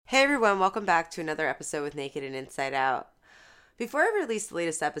Hey everyone, welcome back to another episode with Naked and Inside Out. Before I release the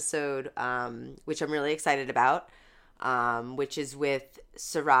latest episode, which I'm really excited about, which is with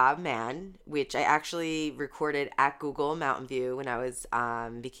Sarab Mann, which I actually recorded at Google Mountain View when I was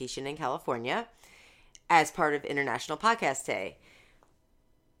on vacation in California as part of International Podcast Day.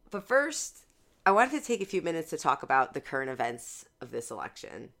 But first, I wanted to take a few minutes to talk about the current events of this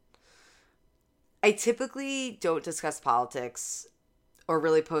election. I typically don't discuss politics or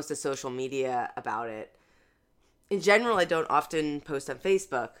really post to social media about it. In general, I don't often post on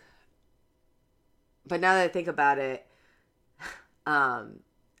Facebook. But now that I think about it, I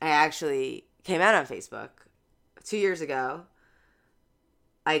actually came out on Facebook 2 years ago.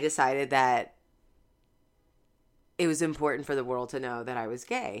 I decided that it was important for the world to know that I was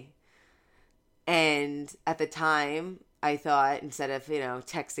gay. And at the time, I thought instead of,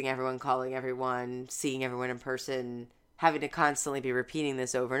 texting everyone, calling everyone, seeing everyone in person, having to constantly be repeating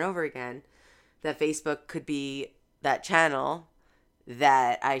this over and over again, that Facebook could be that channel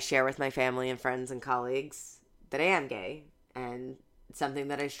that I share with my family and friends and colleagues that I am gay. And it's something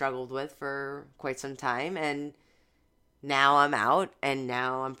that I struggled with for quite some time. And now I'm out and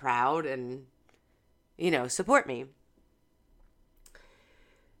now I'm proud and, support me.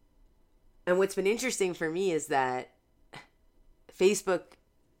 And what's been interesting for me is that Facebook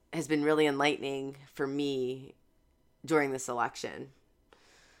has been really enlightening for me during this election.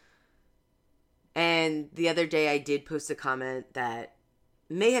 And the other day I did post a comment that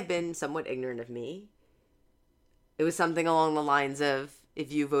may have been somewhat ignorant of me. It was something along the lines of,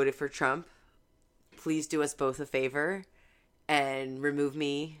 if you voted for Trump, please do us both a favor and remove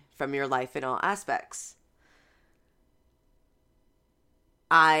me from your life in all aspects.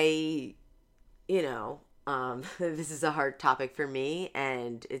 This is a hard topic for me,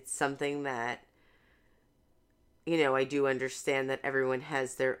 and it's something that I do understand that everyone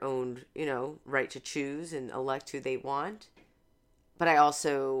has their own, right to choose and elect who they want. But I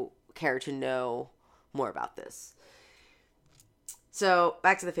also care to know more about this. So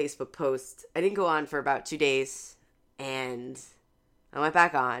back to the Facebook post. I didn't go on for about 2 days, and I went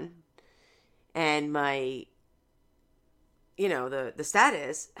back on, and my, the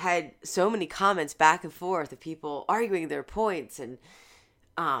status had so many comments back and forth of people arguing their points and,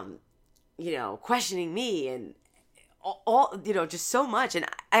 questioning me and all just so much. And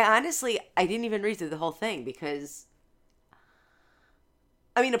I honestly didn't even read through the whole thing because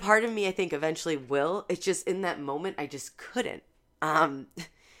a part of me I think eventually will. It's just in that moment I just couldn't. I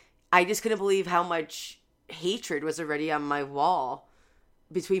just couldn't believe how much hatred was already on my wall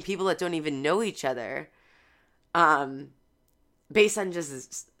between people that don't even know each other, based on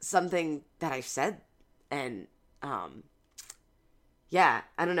just something that I said. And I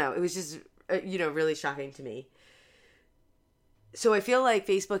don't know, it was just really shocking to me. So I feel like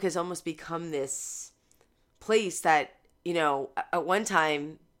Facebook has almost become this place that, at one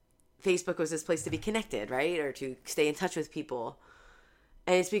time, Facebook was this place to be connected, right? Or to stay in touch with people.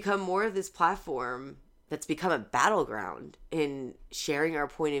 And it's become more of this platform that's become a battleground in sharing our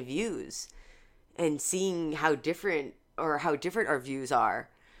point of views and seeing how different our views are.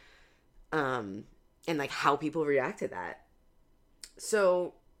 And like how people react to that.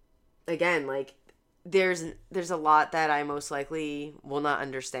 So again, like, there's a lot that I most likely will not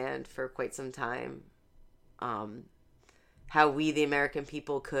understand for quite some time. How we, the American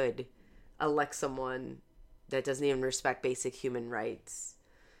people, could elect someone that doesn't even respect basic human rights.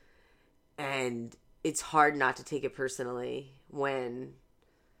 And it's hard not to take it personally when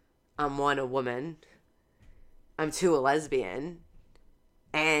I'm one, a woman, I'm two, a lesbian,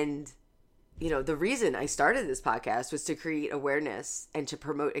 and the reason I started this podcast was to create awareness and to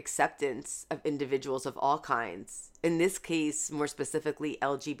promote acceptance of individuals of all kinds. In this case, more specifically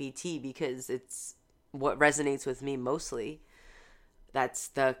LGBT, because it's what resonates with me mostly. That's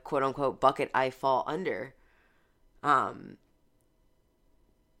the quote unquote bucket I fall under.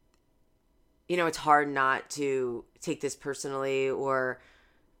 It's hard not to take this personally or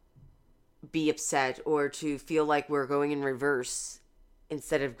be upset or to feel like we're going in reverse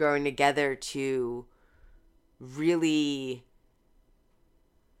instead of growing together to really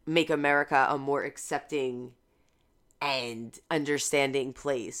make America a more accepting and understanding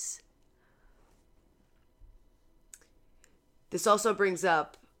place. This also brings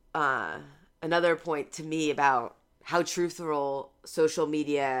up another point to me about how truthful social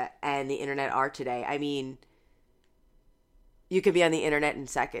media and the internet are today. You could be on the internet in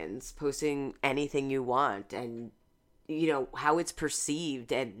seconds, posting anything you want, and how it's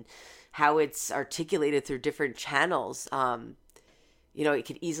perceived and how it's articulated through different channels. It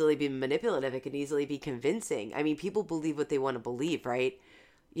could easily be manipulative. It could easily be convincing. People believe what they want to believe, right?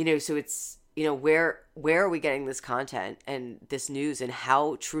 So it's, where are we getting this content and this news, and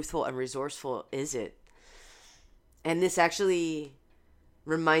how truthful and resourceful is it? And this actually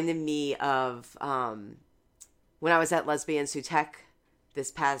reminded me of when I was at Lesbian Sutech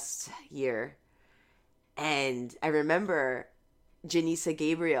this past year. And I remember Janissa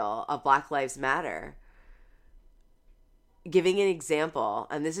Gabriel of Black Lives Matter giving an example.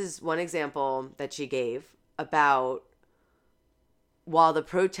 And this is one example that she gave about while the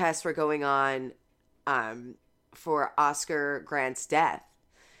protests were going on for Oscar Grant's death,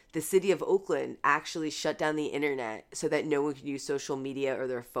 the city of Oakland actually shut down the internet so that no one could use social media or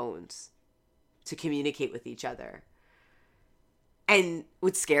their phones to communicate with each other. And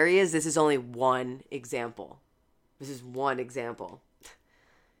what's scary is this is only one example. This is one example.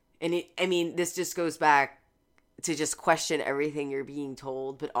 And this just goes back to just question everything you're being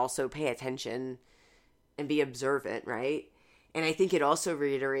told, but also pay attention and be observant, right? And I think it also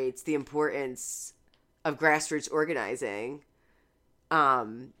reiterates the importance of grassroots organizing.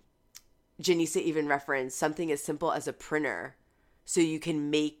 Janissa even referenced something as simple as a printer, so you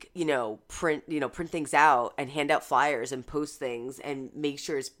can make, print things out and hand out flyers and post things and make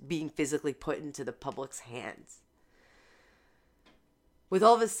sure it's being physically put into the public's hands. With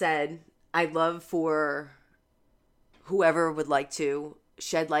all this said, I'd love for whoever would like to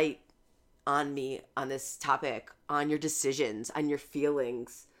shed light on me on this topic, on your decisions, on your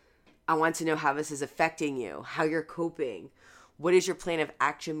feelings. I want to know how this is affecting you, how you're coping. What is your plan of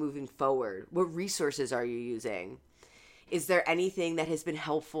action moving forward? What resources are you using? Is there anything that has been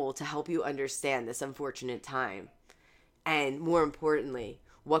helpful to help you understand this unfortunate time? And more importantly,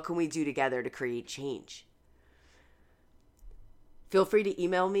 what can we do together to create change? Feel free to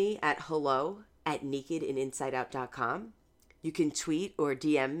email me at hello@nakedandinsideout.com. You can tweet or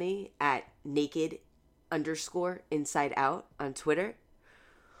DM me at naked_insideout on Twitter.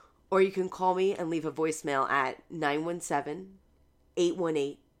 Or you can call me and leave a voicemail at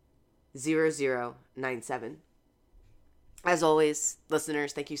 917-818-0097. As always,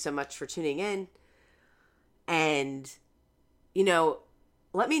 listeners, thank you so much for tuning in. And,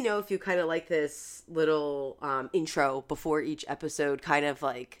 let me know if you kind of like this little intro before each episode, kind of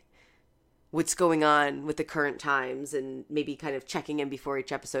like what's going on with the current times, and maybe kind of checking in before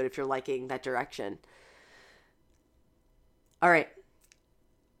each episode if you're liking that direction. All right,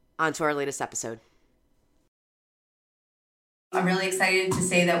 on to our latest episode. I'm really excited to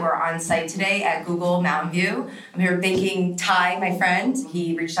say that we're on site today at Google Mountain View. I'm here thanking Ty, my friend.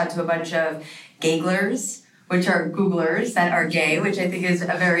 He reached out to a bunch of Gayglers, which are Googlers that are gay, which I think is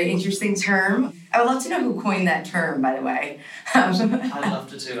a very interesting term. I would love to know who coined that term, by the way. I'd love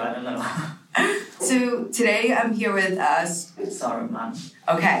to too, I don't know. So today I'm here with us. Saurabh, man.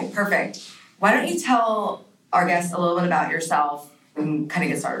 Okay, perfect. Why don't you tell our guests a little bit about yourself and kind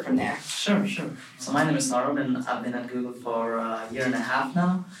of get started from there? Sure. So my name is Saurabh, and I've been at Google for a year and a half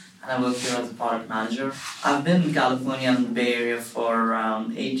now, and I work here as a product manager. I've been in California and the Bay Area for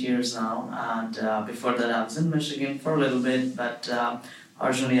around 8 years now, and before that I was in Michigan for a little bit, but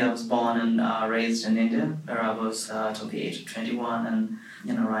originally I was born and raised in India, where I was till the age of 21, and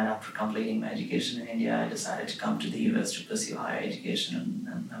right after completing my education in India, I decided to come to the US to pursue higher education,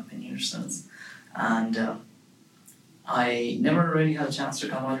 and I've been here since. And I never really had a chance to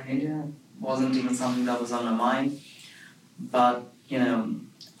come out of India. It wasn't even something that was on my mind. But,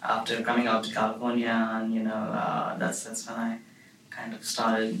 after coming out to California, and, that's when I kind of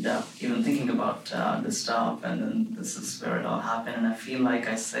started even thinking about this stuff, and then this is where it all happened. And I feel like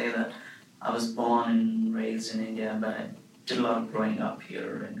I say that I was born and raised in India, but I did a lot of growing up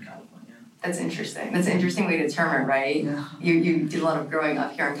here in California. That's interesting. That's an interesting way to term it, right? Yeah. You did a lot of growing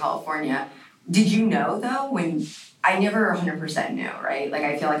up here in California. Did you know, though, when... I never 100% knew, right? Like,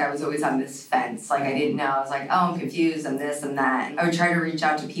 I feel like I was always on this fence. Like, I didn't know. I was like, oh, I'm confused, I'm this, I'm that. I would try to reach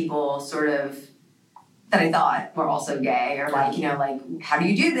out to people sort of that I thought were also gay, or like, how do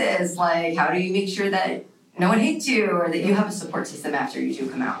you do this? Like, how do you make sure that no one hates you, or that you have a support system after you do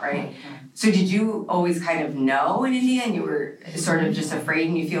come out, right? So did you always kind of know in India, and you were sort of just afraid,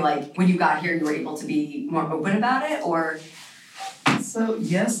 and you feel like when you got here, you were able to be more open about it, or? So,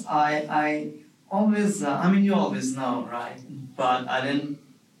 yes, I always, you always know, right? But I didn't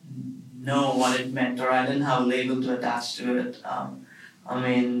know what it meant, or I didn't have a label to attach to it.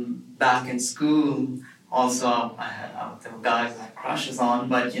 Back in school, also, there were guys I had crushes on,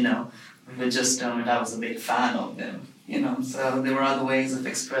 but, we would just know that I was a big fan of them, So there were other ways of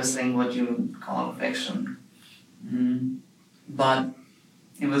expressing what you would call affection. But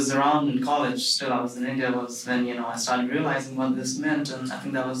it was around in college, still I was in India, was when, I started realizing what this meant, and I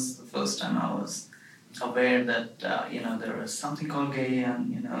think that was the first time I was aware that there is something called gay,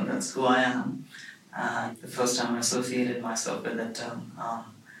 and that's who I am. And the first time I associated myself with that term.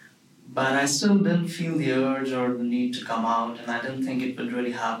 But I still didn't feel the urge or the need to come out, and I didn't think it would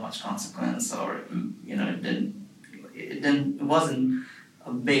really have much consequence, or it wasn't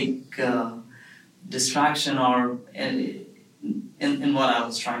a big distraction or in what I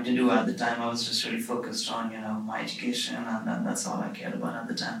was trying to do at the time. I was just really focused on my education, and that's all I cared about at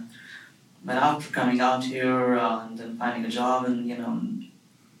the time. But after coming out here and then finding a job, and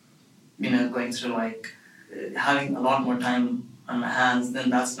going through having a lot more time on my hands, then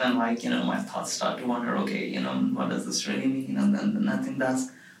that's when my thoughts start to wonder, okay, what does this really mean? And then I think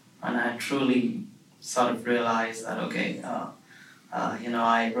that's when I truly sort of realized that, okay,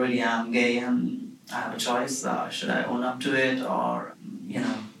 I really am gay, and I have a choice. Should I own up to it, or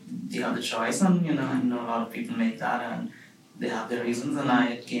the other choice? And I know a lot of people make that, and they have their reasons, and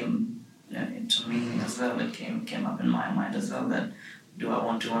it came into me as well. It came up in my mind as well, that do I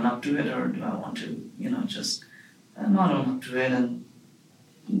want to own up to it, or do I want to just not own up to it and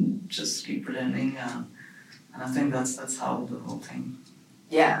just keep pretending? And I think that's how the whole thing.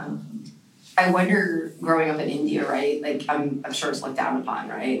 Yeah. I wonder, growing up in India, right? Like, I'm sure it's looked down upon,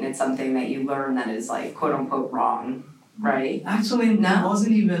 right? And it's something that you learn that is quote unquote wrong, right? Actually, no. It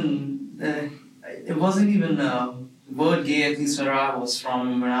wasn't even word gay, at least where I was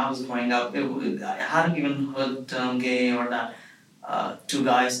from, when I was growing up. I hadn't even heard the term gay, or that two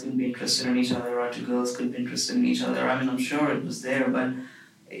guys could be interested in each other, or two girls could be interested in each other. I mean, I'm sure it was there, but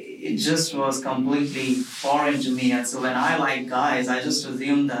it just was completely foreign to me. And so when I liked guys, I just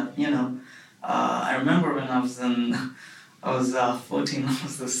assumed that, I remember when I was 14, I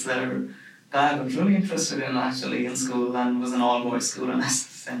was this guy I got really interested in, actually, in school, and it was an all-boys school, and I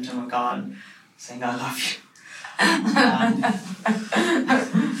sent him a card saying, I love you.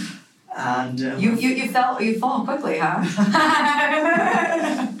 And you fall quickly, huh?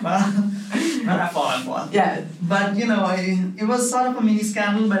 Well, I fall. Yeah. But it was sort of a mini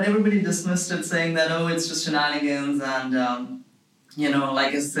scandal, but everybody dismissed it, saying that, oh, it's just shenanigans, and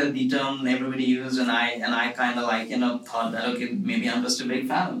like I said, the term everybody used, and I kind of thought that, okay, maybe I'm just a big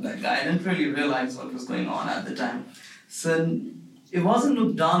fan of that guy. I didn't really realize what was going on at the time. So it wasn't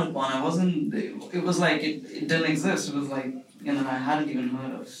looked down upon. It was like it didn't exist. It was like, I hadn't even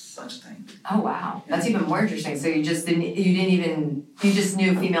heard of such a thing. Oh, wow. That's even more interesting. So you just knew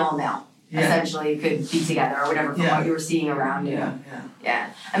female and male essentially could be together, or whatever, from what you were seeing around you.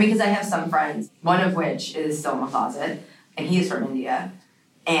 Yeah. I mean, because I have some friends, one of which is still in the closet, and he is from India.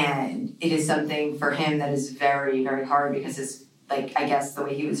 And it is something for him that is very, very hard, because his, I guess the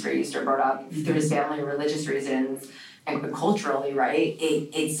way he was raised or brought up through his family, religious reasons, and culturally, right,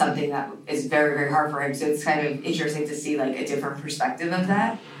 it's something that is very, very hard for him. So it's kind of interesting to see a different perspective of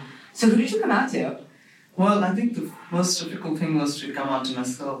that. So who did you come out to? Well, I think the most difficult thing was to come out to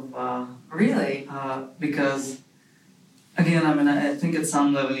myself. Really? Because, again, I think at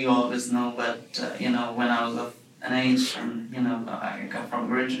some level you always know, but when I was of an age, and I come from a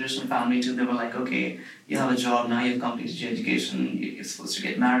very traditional family too, they were like, okay, you have a job now, you've completed your education, you're supposed to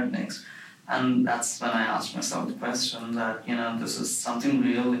get married next. And that's when I asked myself the question that, this is something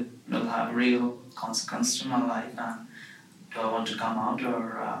real, it will have real consequence to my life, and do I want to come out,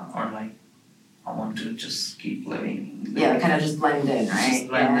 or I want to just keep living. Yeah, kind of just blend in, right? Just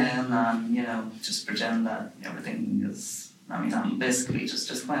blend in, and, just pretend that everything is, I'm basically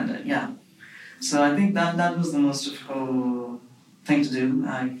just blend in, yeah. So I think that was the most difficult thing to do,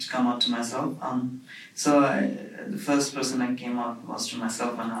 to come out to myself. The first person I came out was to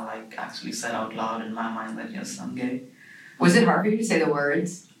myself, and I actually said out loud in my mind that, yes, I'm gay. Was it hard for you to say the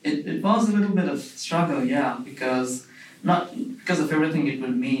words? It was a little bit of struggle, yeah, because of everything it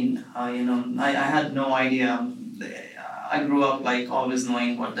would mean. I had no idea. I grew up always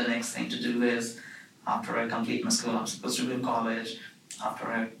knowing what the next thing to do is. After I complete my school, I'm supposed to go to college. After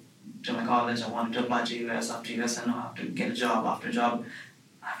I do my college, I wanted to apply to US. After US, I know I have to get a job. After job,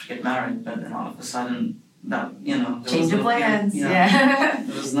 I have to get married. But then all of a sudden, that change of plans.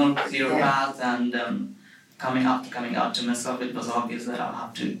 There was no clear path, and coming out to myself, it was obvious that I'll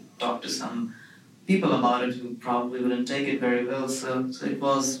have to talk to some people about it who probably wouldn't take it very well. So it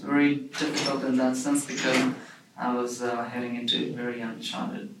was very difficult in that sense, because I was heading into very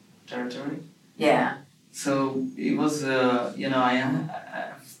uncharted territory. Yeah. So it was,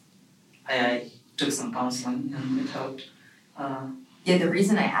 I took some counseling, and it helped. The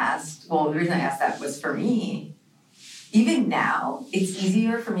reason I asked that was, for me, even now, it's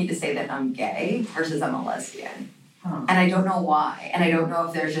easier for me to say that I'm gay versus I'm a lesbian. And I don't know why. And I don't know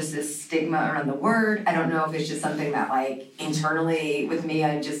if there's just this stigma around the word. I don't know if it's just something that, like, internally with me,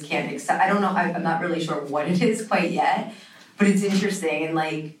 I just can't accept. I don't know. I'm not really sure what it is quite yet. But it's interesting. And,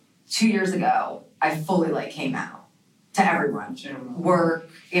 like, 2 years ago, I fully, like, came out to everyone. Work,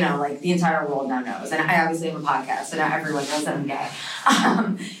 you know, like, the entire world now knows. And I obviously have a podcast, so now everyone knows that I'm gay.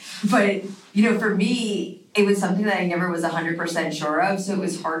 But, you know, for me, it was something that I never was 100% sure of. So it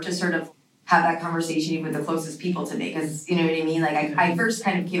was hard to sort of have that conversation even with the closest people to me, because, you know what I mean? Like, I first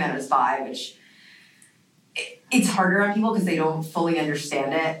kind of came out as bi, which it's harder on people because they don't fully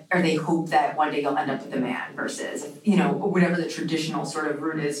understand it, or they hope that one day you'll end up with a man versus, you know, whatever the traditional sort of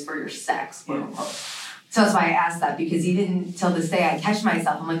route is for your sex, quote unquote. So that's why I asked that, because even till this day I catch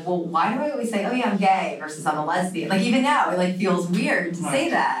myself, I'm like, well, why do I always say, oh yeah, I'm gay versus I'm a lesbian? Like, even now, it like feels weird to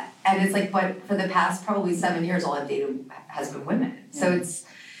say that. And it's like, but for the past probably 7 years, all I've dated has been women. So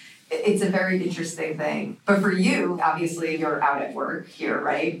it's a very interesting thing. But for you, obviously, you're out at work here,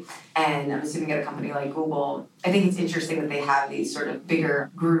 right? And I'm assuming at a company like Google, I think it's interesting that they have these sort of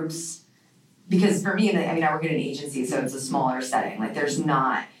bigger groups. Because for me, I mean, I work in an agency, so it's a smaller setting. Like, there's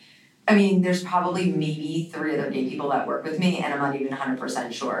probably maybe 3 other gay people that work with me, and I'm not even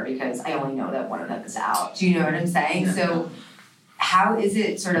 100% sure because I only know that one of them is out. Do you know what I'm saying? Yeah. So how is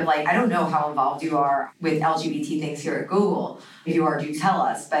it sort of like, I don't know how involved you are with LGBT things here at Google. If you are, do tell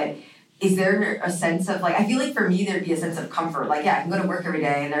us. But is there a sense of, like, I feel like for me, there'd be a sense of comfort. Like, yeah, I can go to work every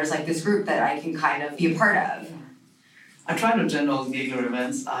day and there's like this group that I can kind of be a part of. I try to attend all Giggler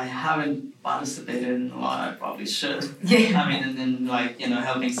events. I haven't participated in a lot. I probably should. Yeah. I mean, and like, you know,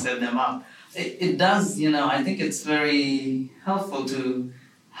 helping set them up. It does, you know, I think it's very helpful to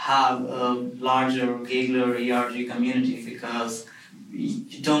have a larger Giggler ERG community, because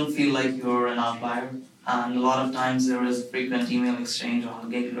you don't feel like you're an outlier. And a lot of times there is frequent email exchange on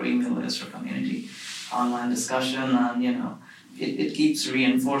the Giggler email list or community, online discussion, and, you know, it keeps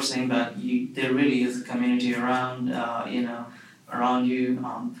reinforcing that there really is a community around, you know, around you,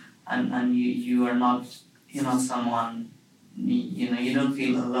 and you are not, you know, someone, you know, you don't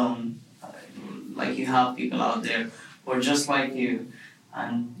feel alone. Like, you have people out there who are just like you,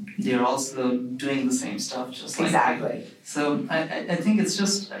 and they're also doing the same stuff just like you. So I think it's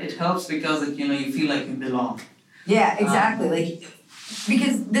just, it helps because you know, you feel like you belong. Yeah, exactly. Like,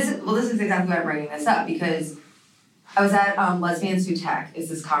 because this is exactly why I'm bringing this up, because I was at Lesbians Who Tech. It's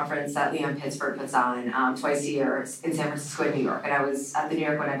this conference that Leon Pittsburgh puts on twice a year in San Francisco and New York. And I was at the New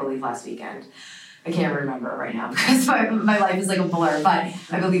York one, I believe, last weekend. I can't remember right now because my life is like a blur, but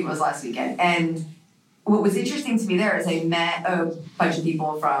I believe it was last weekend. And what was interesting to me there is I met a bunch of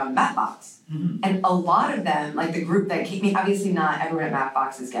people from Mapbox. Mm-hmm. And a lot of them, like the group that came, obviously not everyone at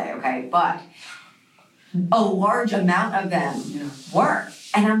Mapbox is gay, okay? But a large amount of them were.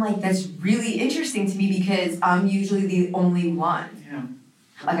 And I'm like, that's really interesting to me because I'm usually the only one. Yeah.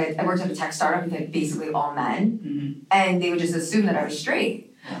 Like, I worked at a tech startup with like basically all men. Mm-hmm. And they would just assume that I was straight.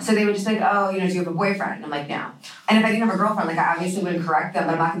 Yeah. So they would just like, oh, you know, do you have a boyfriend? And I'm like, no. And if I didn't have a girlfriend, like, I obviously wouldn't correct them,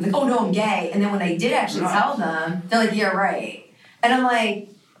 but I'm not gonna be like, oh no, I'm gay. And then when I did actually tell them, they're like, you're right. And I'm like,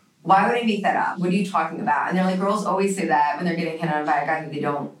 why would I make that up? What are you talking about? And they're like, girls always say that when they're getting hit on by a guy that they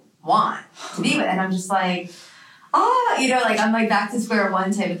don't want to be with. And I'm just like, you know, like, I'm like back to square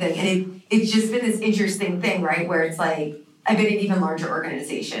one type of thing. And it's just been this interesting thing, right? Where it's like, I've been in even larger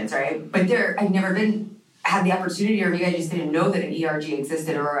organizations, right? But I've never had the opportunity, or maybe I just didn't know that an ERG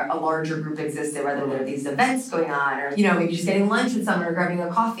existed or a larger group existed, whether there are these events going on, or, you know, maybe just getting lunch with someone or grabbing a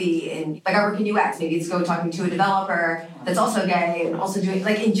coffee. And like, I work in UX, maybe it's go talking to a developer that's also gay and also doing,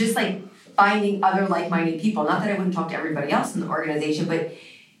 like, and just like finding other like-minded people. Not that I wouldn't talk to everybody else in the organization, but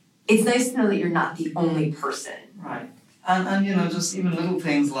it's nice to know that you're not the only person. Right. And you know, just even little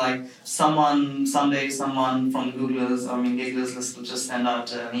things like someday someone from Googlers, Gigglers list will just send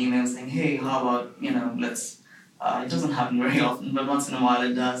out an email saying, hey, how about, you know, let's, it doesn't happen very often, but once in a while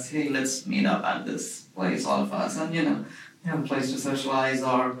it does, hey, let's meet up at this place, all of us, and, you know, we have a place to socialize,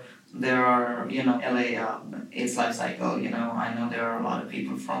 or there are, you know, LA AIDS Life Cycle, you know, I know there are a lot of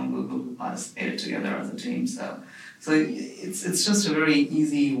people from Google who participated together as a team, so it's just a very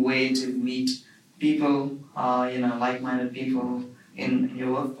easy way to meet people, you know, like-minded people in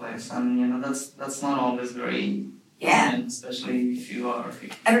your workplace, and you know that's not always very common, especially if you are.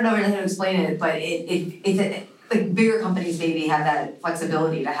 I don't know how to explain it, but it's like bigger companies maybe have that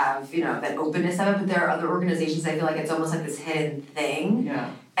flexibility to have, you know, that openness of it, but there are other organizations I feel like it's almost like this hidden thing,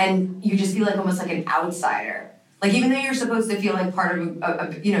 and you just feel like almost like an outsider. Like, even though you're supposed to feel like part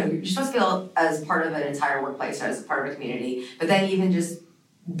of you know, you're supposed to feel as part of an entire workplace or as a part of a community, but then even just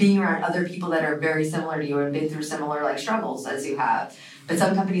being around other people that are very similar to you and been through similar like struggles as you have. But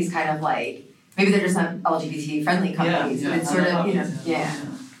some companies kind of like maybe they're just not LGBT friendly companies. Yeah, It's sort of, yeah.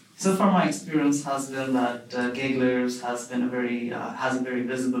 So from my experience has been that Gigglers has been has a very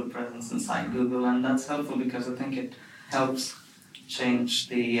visible presence inside Google, and that's helpful because I think it helps change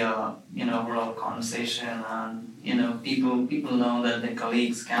the overall conversation, and people know that their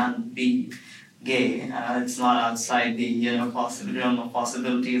colleagues can be gay. It's not outside the realm of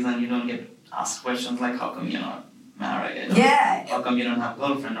possibilities, and you don't get asked questions like how come you're not married, or how come you don't have a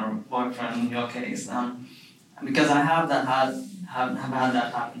girlfriend or boyfriend in your case. Because I have had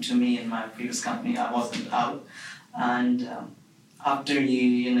that happen to me in my previous company. I wasn't out, and after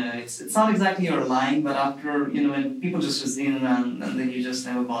it's not exactly you're lying, but after when people just assume and then you just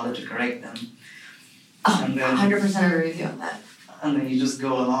never bother to correct them. Oh, 100% agree with you on that. And then you just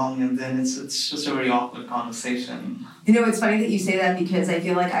go along, and then it's just a very awkward conversation. It's funny that you say that because I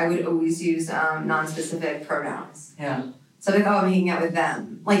feel like I would always use non-specific pronouns. Yeah. So I'm hanging out with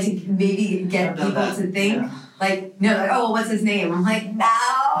them, like to maybe get people to think, oh, what's his name? I'm like,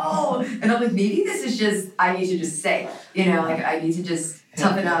 no, and I'm like, maybe this is just I need to just say it, I need to just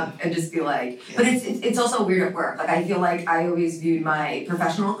toughen up and just be like. But it's also weird at work. Like I feel like I always viewed my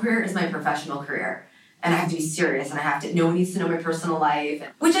professional career as my professional career. And I have to be serious, and no one needs to know my personal life.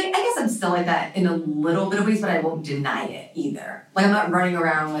 Which I guess I'm still like that in a little bit of ways, but I won't deny it either. Like I'm not running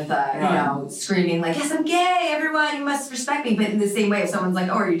around with screaming like, yes, I'm gay, everyone, you must respect me. But in the same way, if someone's like,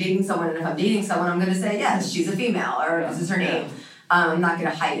 oh, are you dating someone? And if I'm dating someone, I'm going to say, yes, she's a female, or this is her name. I'm not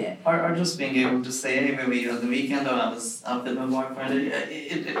going to hide it. Or just being able to say, hey, maybe on the weekend, or I was out with my boyfriend.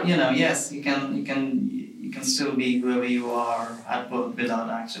 Yes, you can still be whoever you are at work without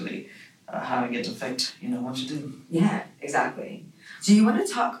actually having it affect what you do. Yeah, exactly. Do you want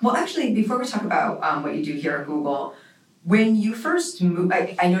to talk? Well, actually, before we talk about what you do here at Google, when you first moved,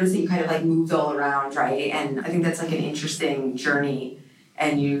 I noticed that you kind of like moved all around, right? And I think that's like an interesting journey.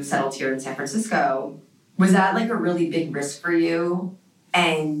 And you settled here in San Francisco. Was that like a really big risk for you?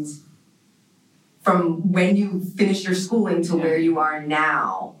 And from when you finished your schooling to where you are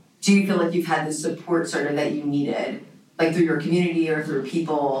now, do you feel like you've had the support sort of that you needed, like through your community or through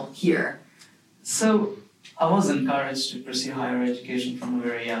people here? So I was encouraged to pursue higher education from a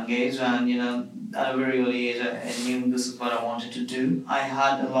very young age, and at a very early age I knew this is what I wanted to do. I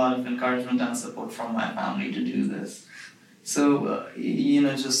had a lot of encouragement and support from my family to do this. So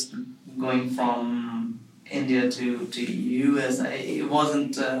just going from India to US, it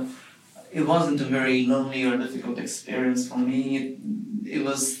wasn't a very lonely or difficult experience for me. It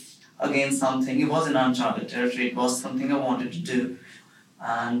was again something. It was an uncharted territory. It was something I wanted to do.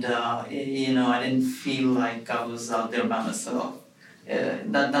 And I didn't feel like I was out there by myself.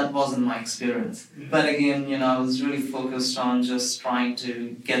 That wasn't my experience. But again, I was really focused on just trying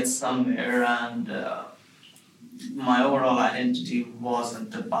to get somewhere, and my overall identity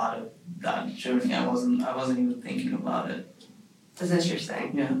wasn't a part of that journey. I wasn't even thinking about it. That's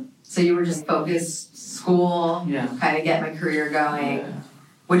interesting. Yeah. So you were just focused, school, kind of get my career going. Yeah.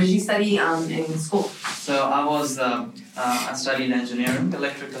 What did you study in school? So I studied engineering,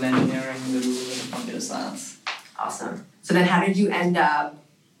 electrical engineering with a little bit of computer science. Awesome. So then how did you end up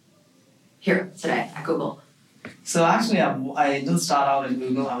here today at Google? So actually I didn't start out at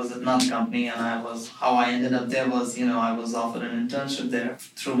Google. I was at another company, and how I ended up there was, I was offered an internship there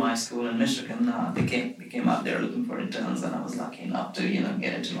through my school in Michigan. They came out there looking for interns, and I was lucky enough to,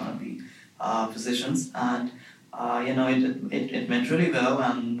 get into one of the positions. And it went really well,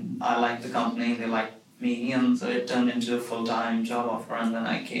 and I liked the company, they liked me, and so it turned into a full-time job offer, and then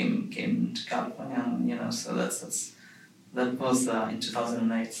I came to California, and so that was in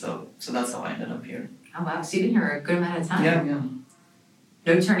 2008, so that's how I ended up here. Oh wow, so you've been here a good amount of time. Yeah.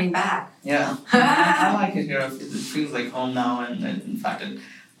 No turning back. Yeah, I like it here. It feels like home now, and in fact it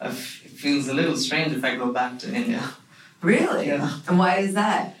feels a little strange if I go back to India. Really? Yeah. And why is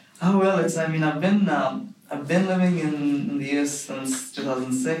that? Oh well, I've been living in the US since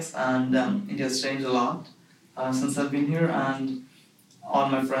 2006, and India's changed a lot since I've been here, and all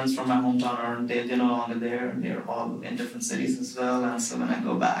my friends from my hometown they're no longer there. They're all in different cities as well, and so when I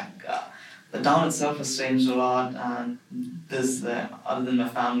go back, the town itself has changed a lot, and there's other than my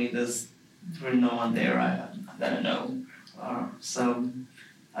family, there's really no one there that I know.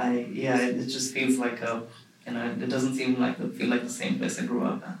 It just feels like it doesn't feel like the same place I grew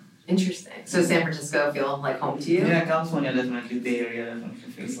up in. Interesting. So San Francisco feel like home to you? Yeah, California definitely, Bay Area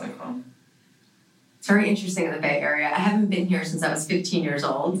definitely feels like home. It's very interesting in the Bay Area. I haven't been here since I was 15 years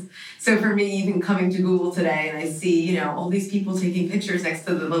old. So for me, even coming to Google today, and I see, all these people taking pictures next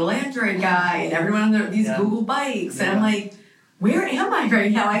to the little Android guy, and everyone on these Google bikes, and I'm like, where am I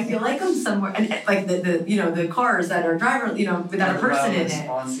right now? I feel like I'm somewhere, and like the cars that are without a person in it.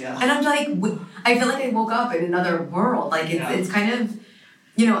 Yeah. And I'm like, I feel like I woke up in another world. Like it's kind of,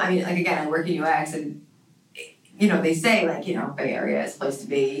 I mean, like again, I work in UX, and they say like Bay Area is a place to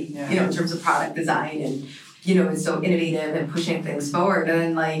be. In terms of product design and. It's so innovative and pushing things forward. And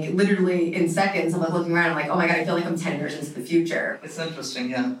then, like, literally in seconds, I'm like looking around, I'm like, oh my God, I feel like I'm 10 years into the future. It's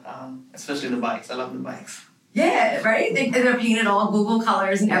interesting, yeah. Especially the bikes. I love the bikes. Yeah, right? They're painted all Google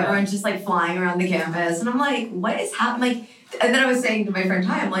colors and everyone's just like flying around the campus. And I'm like, what is happening? Like, and then I was saying to my friend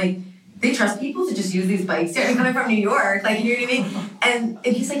Ty, I'm like, they trust people to just use these bikes here. I'm coming from New York, like, you know what I mean? And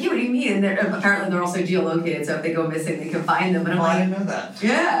he's like, yeah, what do you mean? And apparently they're also geolocated, so if they go missing, they can find them. And I'm like, I didn't know that.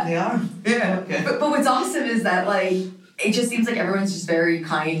 Yeah. They are? Yeah. Okay. But what's awesome is that, like, it just seems like everyone's just very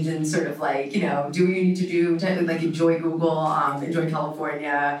kind and sort of like, do what you need to do to, like, enjoy Google, enjoy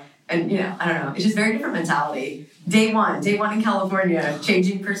California. And, I don't know. It's just very different mentality. Day one in California,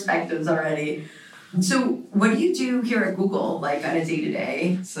 changing perspectives already. So what do you do here at Google, like on a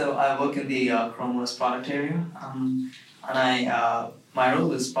day-to-day? So I work in the Chrome OS product area, and my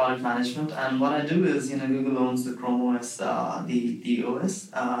role is product management. And what I do is, Google owns the Chrome OS, the OS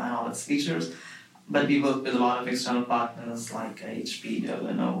and all its features, but we work with a lot of external partners like HP, Dell,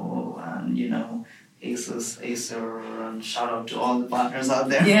 Lenovo, and Asus, Acer, and shout out to all the partners out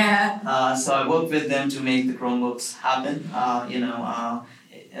there. Yeah. So I work with them to make the Chromebooks happen.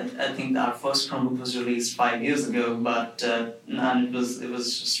 I think our first Chromebook was released 5 years ago, but and it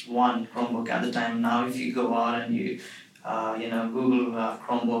was just one Chromebook at the time. Now, if you go out and you Google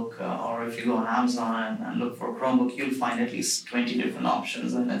Chromebook, or if you go on Amazon and look for a Chromebook, you'll find at least 20 different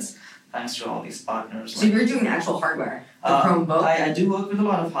options, and it's thanks to all these partners. So you're doing actual hardware, the Chromebook? I do work with a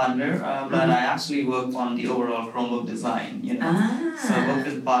lot of hardware, but I actually work on the overall Chromebook design, So I work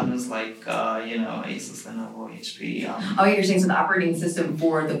with partners like, Asus, Lenovo, HP. You're saying so the operating system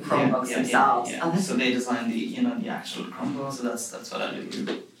for the Chromebooks themselves. Yeah. So they design the actual Chromebook, so that's what I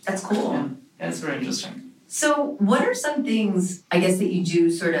do. That's cool. Yeah, it's very interesting. So what are some things, I guess, that you do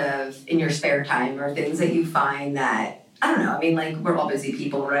sort of in your spare time, or things that you find that, I don't know, I mean, like, we're all busy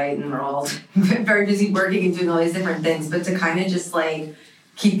people, right? And we're all very busy working and doing all these different things, but to kind of just, like,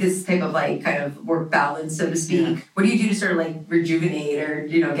 keep this type of, like, kind of work balance, so to speak, what do you do to sort of, like, rejuvenate or,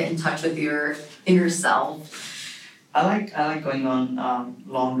 get in touch with your inner self? I like going on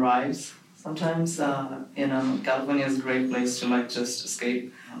long drives. Sometimes, California is a great place to, like, just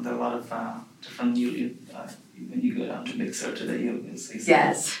escape. There are a lot of different, when you go down to Big Sur today, you'll see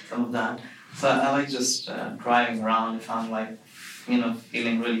some of that. So I like just driving around if I'm like,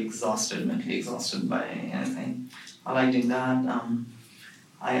 feeling really exhausted, mentally exhausted by anything. I like doing that.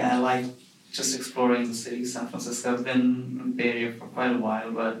 I like just exploring the city, San Francisco. I've been in the Bay Area for quite a while,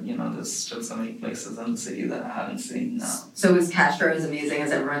 but there's still so many places in the city that I haven't seen. So is Castro as amazing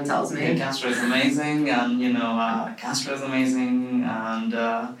as everyone tells me? Yeah, Castro is amazing, and Castro is amazing,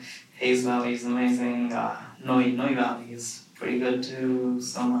 and Hayes Valley is amazing. Noe Valley is pretty good too.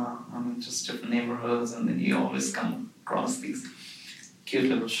 Some, just different neighborhoods, and then you always come across these cute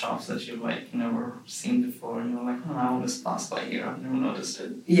little shops that you've like never seen before, and you're like, I always pass by here. I've never noticed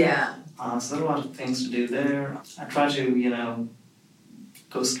it. Yeah. So there are a lot of things to do there. I try to,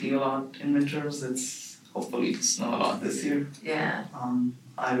 go ski a lot in winters. It's hopefully to snow a lot this year. Yeah.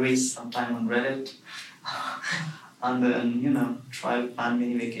 I waste some time on Reddit. And then, try to plan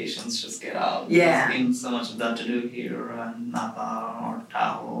mini vacations, just get out. Yeah. There's been so much of that to do here in Napa or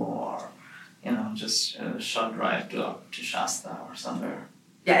Tahoe, or, just a short drive to Shasta or somewhere.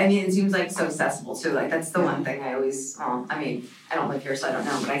 Yeah, I mean, it seems like so accessible too. Like, that's the one thing I always, I don't live here, so I don't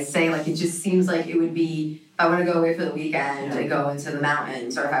know, but I say, like, it just seems like it would be, if I want to go away for the weekend and go into the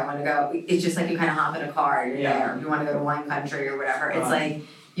mountains, or if I want to go, it's just like you kind of hop in a car and you're there, or if you want to go to wine country or whatever. It's like,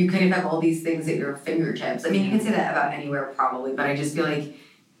 you kind of have all these things at your fingertips. I mean, you can say that about anywhere probably, but I just feel like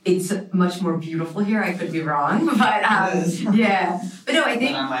it's much more beautiful here. I could be wrong, but yeah. But no, I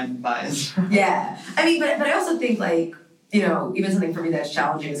think. And I might be biased. Yeah. I mean, but I also think, like, even something for me that's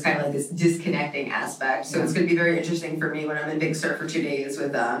challenging is kind of like this disconnecting aspect. So it's going to be very interesting for me when I'm in Big Sur for 2 days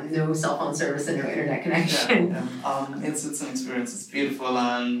with no cell phone service and no internet connection. Yeah. It's an experience. It's beautiful,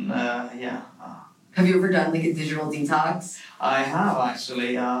 and Have you ever done like a digital detox? I have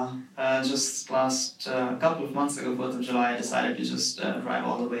actually. Just last couple of months ago, 4th of July, I decided to just drive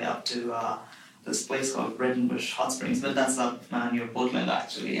all the way up to this place called Bredenbush Hot Springs, but that's up near Portland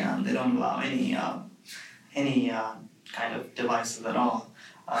actually, and they don't allow any kind of devices at all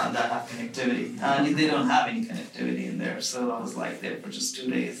that have connectivity. They don't have any connectivity in there, so I was like there for just 2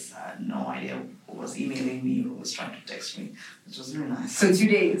 days. I had no idea who was emailing me, who was trying to text me, which was very nice. So 2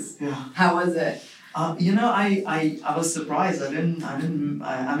 days? Yeah. How was it? I was surprised. I mean,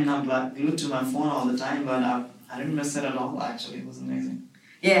 I'm glued to my phone all the time, but I didn't miss it at all, actually. It was amazing.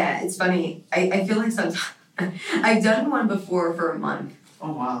 Yeah, it's funny. I feel like sometimes I've done one before for a month.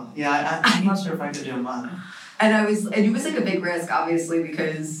 Oh, wow. Yeah, I'm not sure if I could do a month. And it was like a big risk, obviously,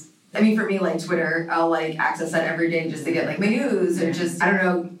 because I mean, for me, like Twitter, I'll like access that every day just to get like my news or just, I don't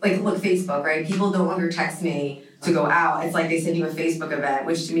know, like look, Facebook, right? People no longer text me to go out. It's like they send you a Facebook event,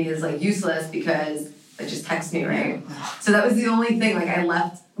 which to me is like useless because they just text me, right? So that was the only thing. Like I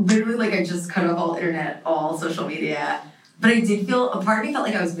left, literally like I just cut off all internet, all social media. But I did feel, a part of me felt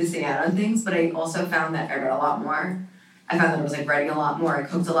like I was missing out on things, but I also found that I read a lot more. I found that I was like writing a lot more, I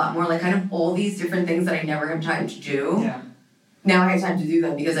cooked a lot more, like kind of all these different things that I never had time to do. Yeah. Now I have time to do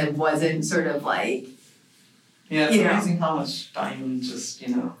them because I wasn't sort of like, yeah, it's amazing how much time just,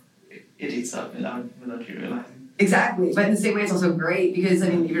 it eats up without you realizing. Exactly. But in the same way, it's also great because, I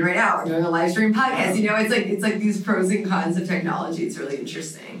mean, even right now, we're doing a live stream podcast, it's like these pros and cons of technology. It's really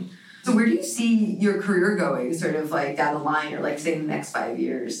interesting. So where do you see your career going sort of like down the line or like say in the next 5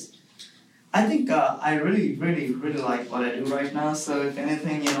 years? I think I really, really, really like what I do right now. So if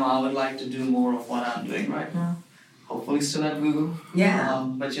anything, I would like to do more of what I'm doing right now. Hopefully still at Google. Yeah.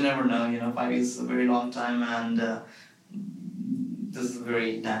 But you never know, 5 years is a very long time and this is a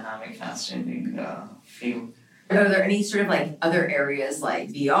very dynamic, fast-changing field. Are there any sort of like other areas like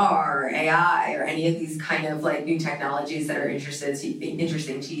VR or AI or any of these kind of like new technologies that are interesting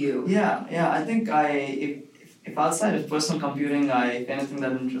to you? Yeah. I think if outside of personal computing, if anything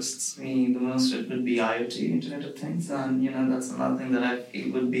that interests me the most, it would be IoT, Internet of Things, and that's another thing that I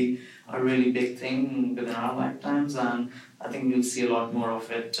feel would be a really big thing within our lifetimes, and I think we'll see a lot more of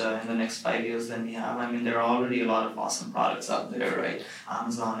it in the next 5 years than we have. I mean, there are already a lot of awesome products out there, right?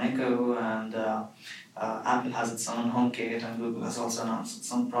 Amazon Echo and Apple has its own HomeKit, and Google has also announced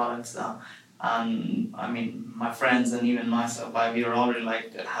its own products. And I mean, my friends and even myself, we are already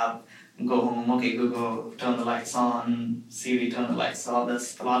like go home, okay, Google, turn the lights on, Siri, turn the lights off.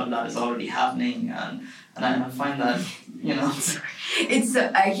 A lot of that is already happening, and I find that, It's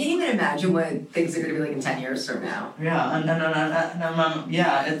I can't even imagine what things are going to be like in 10 years from now. Yeah, and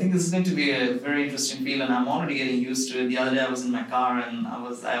I think this is going to be a very interesting field, and I'm already getting used to it. The other day I was in my car, and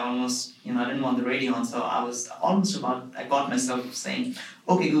I almost, I didn't want the radio on, so I got myself saying,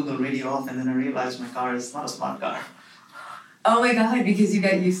 okay, Google, radio off, and then I realized my car is not a smart car. Oh my God, because you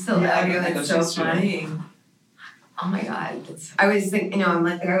got used to that. That's so funny. True. Oh my God. I was thinking,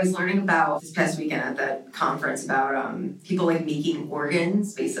 I was learning about this past weekend at that conference about people like making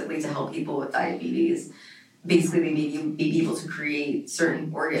organs basically to help people with diabetes. Basically, they may be able to create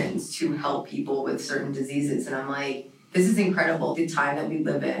certain organs to help people with certain diseases. And I'm like, this is incredible, the time that we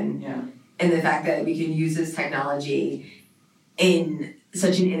live in. Yeah. And the fact that we can use this technology in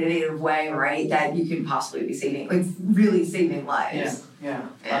such an innovative way, right? That you can possibly be really saving lives. Yeah.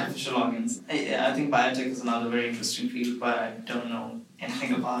 Artificial organs. I think biotech is another very interesting field, but I don't know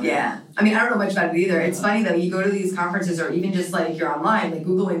anything about it. Yeah. I mean, I don't know much about it either. It's funny though, you go to these conferences or even just like you're online, like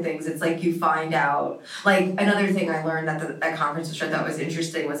Googling things, it's like you find out, like another thing I learned at that conference, which I thought was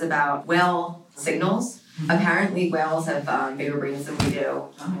interesting, was about whale signals. Mm-hmm. Apparently whales have bigger brains than we do.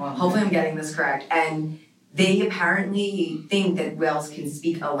 Oh, wow. Hopefully I'm getting this correct. And they apparently think that whales can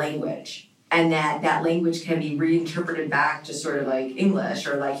speak a language and that language can be reinterpreted back to sort of like English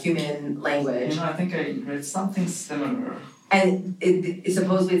or like human language. I think I read something similar. And it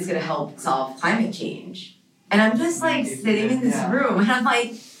supposedly it's going to help solve climate change. And I'm just like sitting in this room and I'm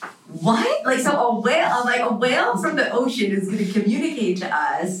like, what? Like, so a whale from the ocean is going to communicate to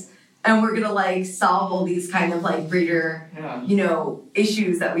us and we're going to like solve all these kind of like greater,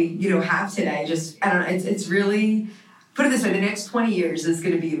 issues that we, have today. Just, I don't know, it's really, put it this way, the next 20 years is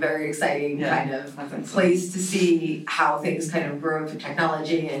going to be a very exciting kind of place to see how things kind of grow through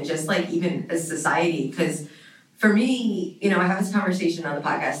technology and just like even as society. Because for me, I have this conversation on the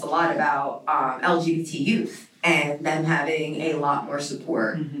podcast a lot about LGBT youth and them having a lot more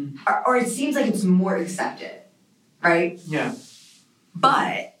support. Mm-hmm. Or it seems like it's more accepted, right? Yeah.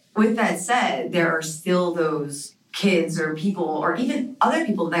 But with that said, there are still those kids or people or even other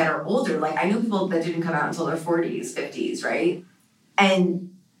people that are older. Like I know people that didn't come out until their 40s, 50s, right?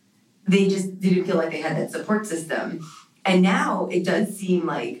 And they just didn't feel like they had that support system. And now it does seem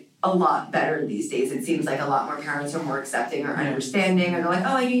like a lot better these days. It seems like a lot more parents are more accepting or understanding, or they're like,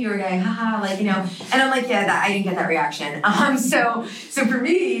 oh, I knew you were gay, haha, and I'm like, yeah, I didn't get that reaction. So for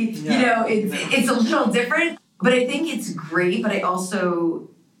me, it's a little different, but I think it's great. But I also,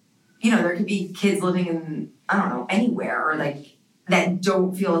 there could be kids living in, I don't know, anywhere, or like that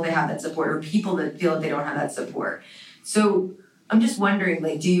don't feel that they have that support, or people that feel that they don't have that support. So I'm just wondering,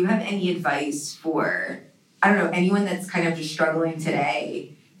 like, do you have any advice for, I don't know, anyone that's kind of just struggling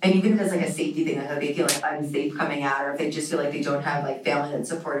today, and even if it's like a safety thing, like they feel like unsafe coming out, or if they just feel like they don't have like family that's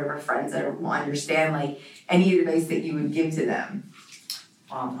supportive or friends that will understand, like, any advice that you would give to them?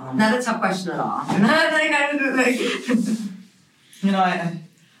 Not a tough question at all. You know,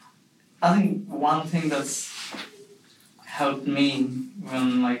 I think one thing that's helped me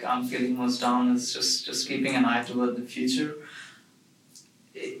when like I'm feeling most down is just keeping an eye toward the future.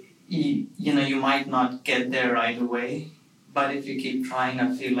 You might not get there right away, but if you keep trying,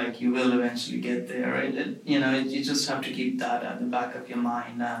 I feel like you will eventually get there. You just have to keep that at the back of your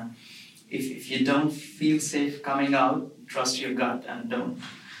mind. And if you don't feel safe coming out, trust your gut and don't.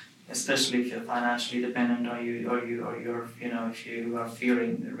 Especially if you're financially dependent, or you're if you are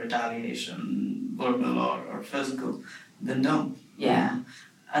fearing retaliation, verbal or physical, then don't. Yeah.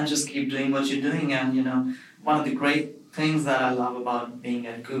 And just keep doing what you're doing. And one of the great things that I love about being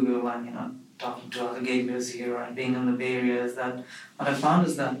at Google and talking to other gamers here and being in the Bay Area is that what I found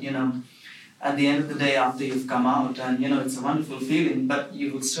is that at the end of the day, after you've come out, and it's a wonderful feeling, but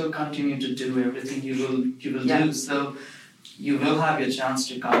you will still continue to do everything you will do. So you will have your chance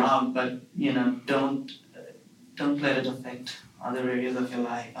to come out, but don't let it affect other areas of your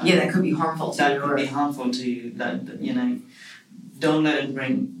life. Yeah, that could be harmful to you. That could be harmful to you. Don't let it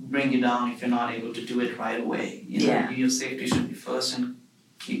bring you down if you're not able to do it right away. Your safety should be first, and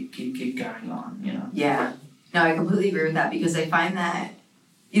keep carrying on. Yeah. No, I completely agree with that, because I find that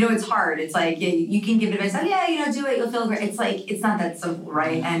it's hard. It's like you can give advice, like do it, you'll feel great. It's like it's not that simple,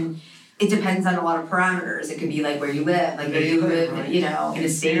 right? And it depends on a lot of parameters. It could be like where you live, like if you live, right. In a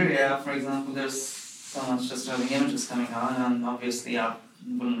state area, for example, there's so much disturbing images coming out, and obviously I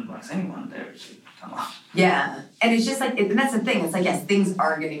wouldn't advise anyone there to come out. Yeah, and it's just like, and that's the thing. It's like, yes, things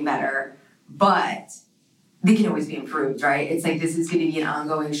are getting better, but they can always be improved, right? It's like this is going to be an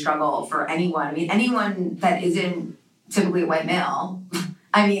ongoing struggle for anyone. I mean, anyone that isn't typically a white male.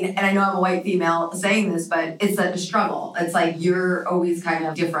 I mean, and I know I'm a white female saying this, but it's a struggle. It's like you're always kind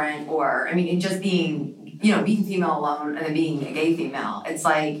of different, or, I mean, in just being, being female alone and then being a gay female, it's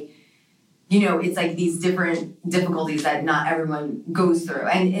like, it's like these different difficulties that not everyone goes through.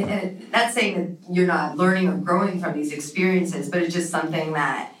 And that's saying that you're not learning or growing from these experiences, but it's just something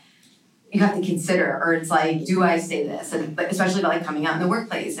that you have to consider. Or it's like, do I say this? And especially about like coming out in the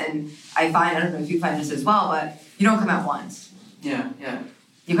workplace. And I don't know if you find this as well, but you don't come out once. Yeah.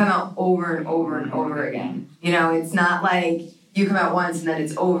 You come out over and over and over again. It's not like you come out once and then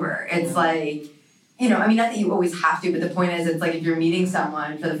it's over. It's like, I mean, not that you always have to, but the point is, it's like if you're meeting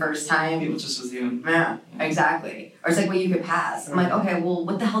someone for the first time. People just assume. Yeah, exactly. Or it's like, well, you could pass. I'm like, okay, well,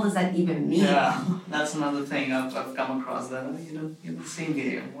 what the hell does that even mean? Yeah, that's another thing I've come across that, you're the same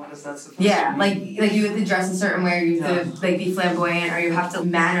game. What is that supposed to mean? Like you have to dress a certain way, or you have to like be flamboyant, or you have to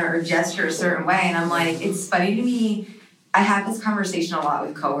manner or gesture a certain way. And I'm like, it's funny to me. I have this conversation a lot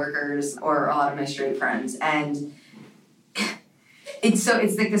with coworkers or a lot of my straight friends, and it's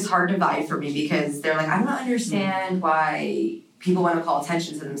like this hard divide for me, because they're like, I don't understand why people want to call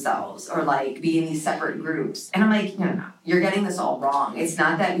attention to themselves or like be in these separate groups. And I'm like, no, you're getting this all wrong. It's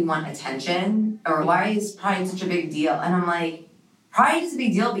not that we want attention, or why is pride such a big deal? And I'm like, pride is a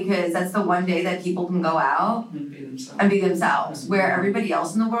big deal because that's the one day that people can go out and be themselves, where everybody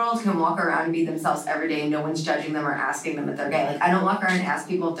else in the world can walk around and be themselves every day and no one's judging them or asking them if they're gay. Like, I don't walk around and ask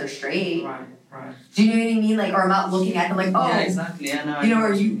people if they're straight. Right. Do you know what I mean? Like, or I'm not looking at them like, oh. Yeah, exactly. Yeah,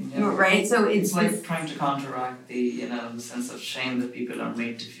 or you, right? So it's like trying to counteract the, the sense of shame that people are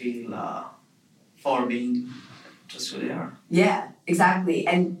made to feel for being just who they are. Yeah, exactly.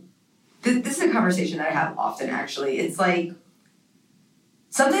 And this is a conversation that I have often, actually. It's like,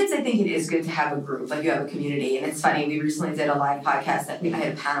 sometimes I think it is good to have a group, like you have a community. And it's funny, we recently did a live podcast I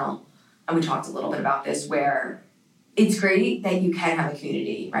had a panel, and we talked a little bit about this, where it's great that you can have a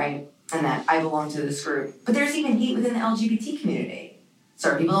community, right? And that I belong to this group. But there's even hate within the LGBT community.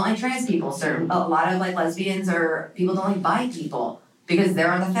 Certain people don't like trans people. A lot of like lesbians or people don't like bi people because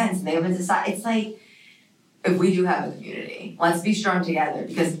they're on the fence and they haven't decided. It's like, if we do have a community, let's be strong together,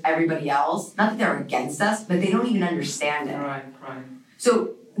 because everybody else, not that they're against us, but they don't even understand it. Right.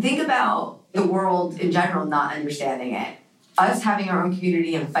 So think about the world in general not understanding it. Us having our own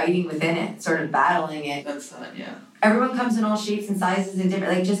community and fighting within it, sort of battling it. That's yeah. Everyone comes in all shapes and sizes and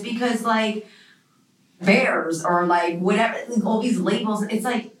different, like, just because like bears or like whatever, like, all these labels, it's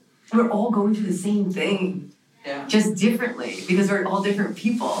like we're all going through the same thing. Yeah. Just differently, because we're all different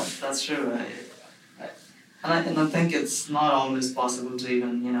people. That's true. And I think it's not always possible to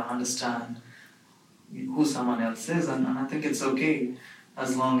even, understand who someone else is, and I think it's okay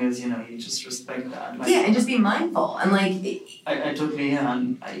as long as, you just respect that. Like, and just be mindful. And like... I totally,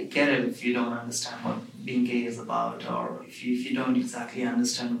 and I get it if you don't understand what being gay is about, or if you don't exactly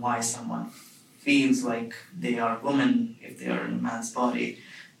understand why someone feels like they are a woman if they are in a man's body.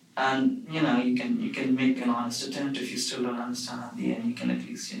 And, you can make an honest attempt. If you still don't understand at the end, you can at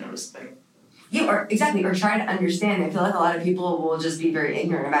least, respect. Yeah, or try to understand. I feel like a lot of people will just be very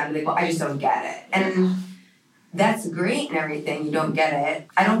ignorant about it. Like, well, I just don't get it. And that's great and everything. You don't get it.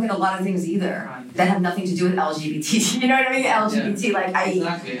 I don't get a lot of things either that have nothing to do with LGBT. You know what I mean? LGBT,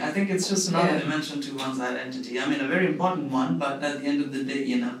 Exactly. I think it's just another dimension to one's identity. I mean, a very important one, but at the end of the day,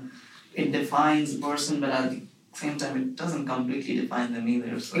 it defines a person, but at the same time, it doesn't completely define them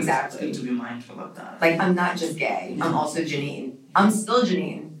either. So it's good to be mindful of that. Like, I'm not just gay. I'm also Janine. I'm still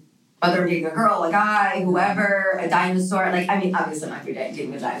Janine. Whether I'm dating a girl, a guy, whoever, a dinosaur. Like, I mean, obviously I'm not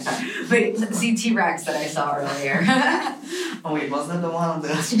dating a dinosaur. But see T-Rex that I saw earlier. Oh wait, was that the one on the...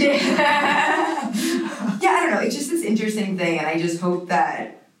 Yeah, I don't know. It's just this interesting thing. And I just hope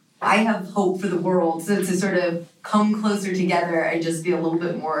that I have hope for the world to sort of come closer together and just be a little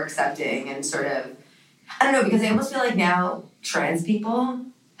bit more accepting and sort of... I don't know, because I almost feel like now trans people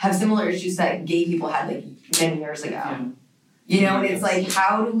have similar issues that gay people had like many years ago. Yeah. And it's like,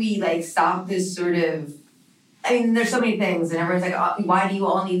 how do we like stop this sort of, I mean, there's so many things and everyone's like, oh, why do you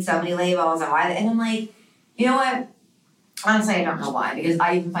all need so many labels and why? And I'm like, you know what? Honestly, I don't know why, because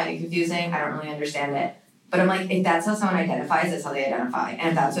I even find it confusing. I don't really understand it. But I'm like, if that's how someone identifies, that's how they identify. And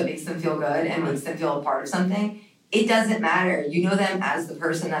if that's what makes them feel good and makes them feel a part of something, it doesn't matter. You know them as the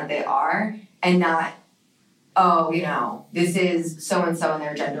person that they are and not, oh, this is so-and-so and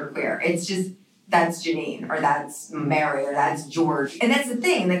they're genderqueer. It's just, that's Janine, or that's Mary, or that's George. And that's the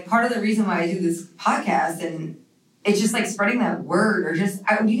thing, like part of the reason why I do this podcast, and it's just like spreading that word, or just,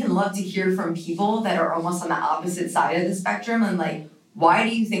 I would even love to hear from people that are almost on the opposite side of the spectrum, and like, why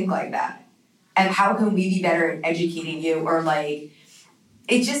do you think like that? And how can we be better at educating you? Or like,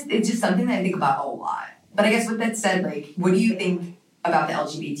 it's just something that I think about a lot. But I guess with that said, like, what do you think about the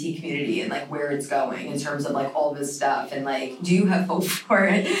LGBT community and like where it's going in terms of like all this stuff, and like, do you have hope for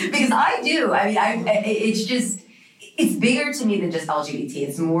it? Because I do. I mean, it's bigger to me than just LGBT.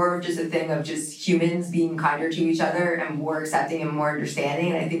 It's more of just a thing of just humans being kinder to each other and more accepting and more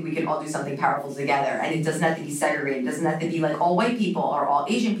understanding. And I think we can all do something powerful together. And it doesn't have to be segregated. It doesn't have to be like all white people or all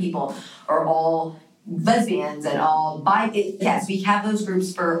Asian people or all lesbians and all yes, we have those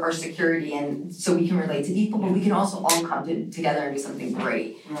groups for our security and so we can relate to people, but we can also all come together and do something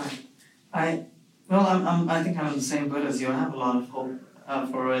great. Right. I think I'm in the same boat as you. I have a lot of hope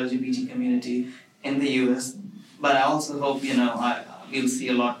for LGBT community in the US, but I also hope we'll see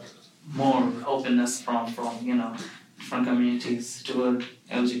a lot more openness from different communities toward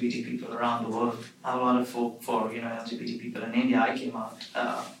LGBT people around the world. I have a lot of hope for LGBT people in India. I came out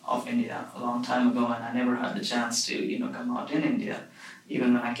of India a long time ago, and I never had the chance to come out in India.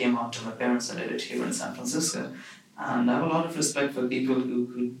 Even when I came out to my parents, I did it here in San Francisco. And I have a lot of respect for people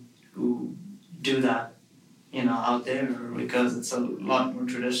who do that out there, because it's a lot more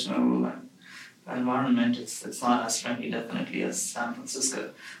traditional environment. It's not as friendly definitely as San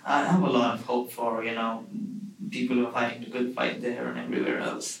Francisco. I have a lot of hope for people who are fighting the good fight there and everywhere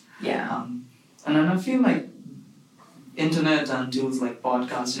else. Yeah. And then I feel like internet and tools like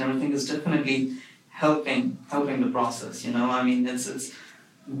podcasts and everything is definitely helping the process. I mean, it's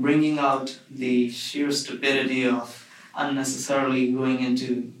bringing out the sheer stupidity of unnecessarily going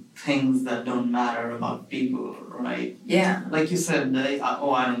into things that don't matter about people, right? Yeah. Like you said,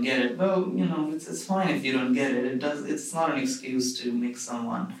 I don't get it. Well, it's fine if you don't get it. It's not an excuse to make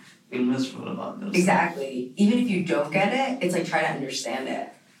someone feel miserable about this. Exactly. Even if you don't get it, it's like try to understand it.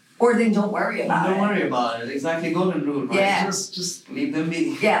 Or then don't worry about it. Don't worry about it. Exactly. Golden rule, right? Yeah. Just leave them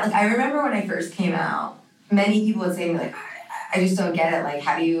be. Yeah, like I remember when I first came out, many people would say to me like, I just don't get it. Like,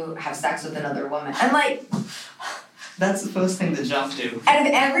 how do you have sex with another woman? And like, that's the first thing to jump to. Out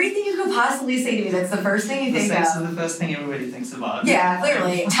of everything you could possibly say to me, that's the first thing you think of. Sex is the first thing everybody thinks about. Yeah,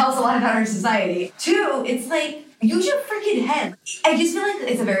 clearly. It tells a lot about our society. Two, it's like, use your freaking head. I just feel like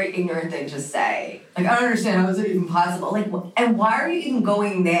it's a very ignorant thing to say. Like, I don't understand, how is it even possible? Like, and why are you even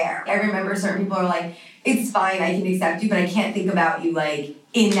going there? I remember certain people are like, it's fine, I can accept you, but I can't think about you, like,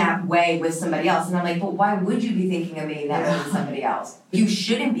 in that way with somebody else. And I'm like, but why would you be thinking of me in that way with somebody else? You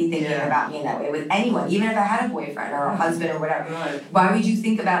shouldn't be thinking about me in that way with anyone, even if I had a boyfriend or a husband or whatever. Right. Why would you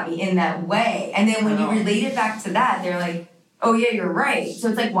think about me in that way? And then when you relate it back to that, they're like, oh yeah, you're right. So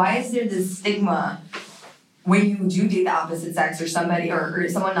it's like, why is there this stigma when you do date the opposite sex or somebody or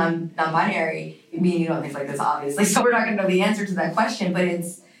someone non-binary? I mean, you don't think like this, obviously, so we're not going to know the answer to that question, but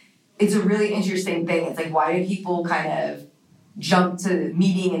it's a really interesting thing. It's like, why do people kind of jump to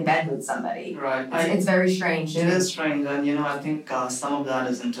me being in bed with somebody. Right. It's very strange. It is strange, and I think some of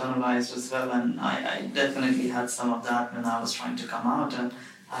that is internalized as well. And I definitely had some of that when I was trying to come out. And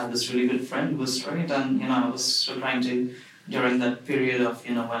I have this really good friend who was straight, and I was still trying to, during that period of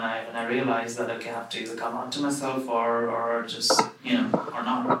when I realized that okay, I have to either come out to myself or just or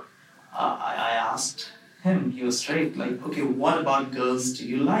not. I asked him. He was straight. Like, okay, what about girls do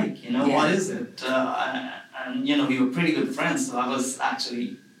you like? What is it? And we were pretty good friends, so I was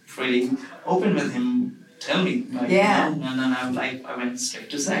actually pretty open with him. Tell me, like, and then I went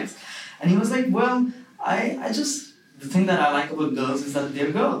straight to sex, and he was like, well, I just the thing that I like about girls is that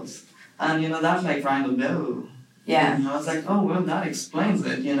they're girls, and that like rang a bell. Yeah. And I was like, oh well, that explains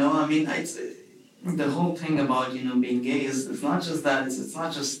it. I mean, it's the whole thing about being gay is it's not just that it's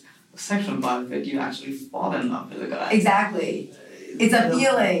not just the sexual part of it. You actually fall in love with a guy. Exactly. It's a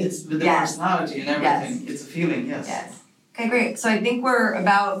feeling. It's with the personality and everything. Yes. It's a feeling, yes. Yes. Okay, great. So I think we're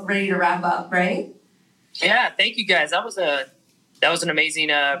about ready to wrap up, right? Yeah, thank you guys. That was an amazing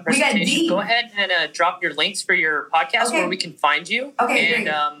presentation. We got deep. Go ahead and drop your links for your podcast where we can find you. Okay, and,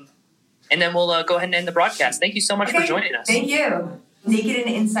 great. And then we'll go ahead and end the broadcast. Thank you so much for joining us. Thank you.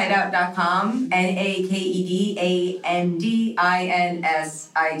 NakedandInsideOut.com,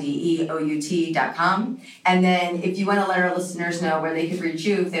 NakedandInsideout.com. And then if you want to let our listeners know where they could reach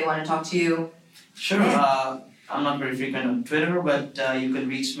you, if they want to talk to you. Sure. I'm not very frequent on Twitter, but you can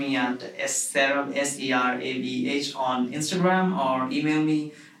reach me at Serabh, SERABH on Instagram, or email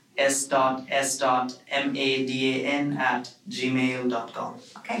me s.s.madan@gmail.com.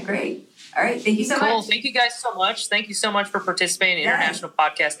 Okay, great. All right, thank you so much. Cool. Thank you guys so much. Thank you so much for participating in International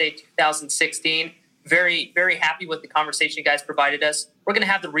Podcast Day 2016. Very, very happy with the conversation you guys provided us. We're going to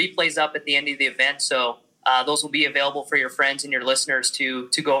have the replays up at the end of the event, so those will be available for your friends and your listeners to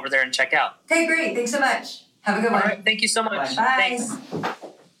go over there and check out. Okay, great. Thanks so much. Have a good one. All right. Thank you so much. Bye. Thanks.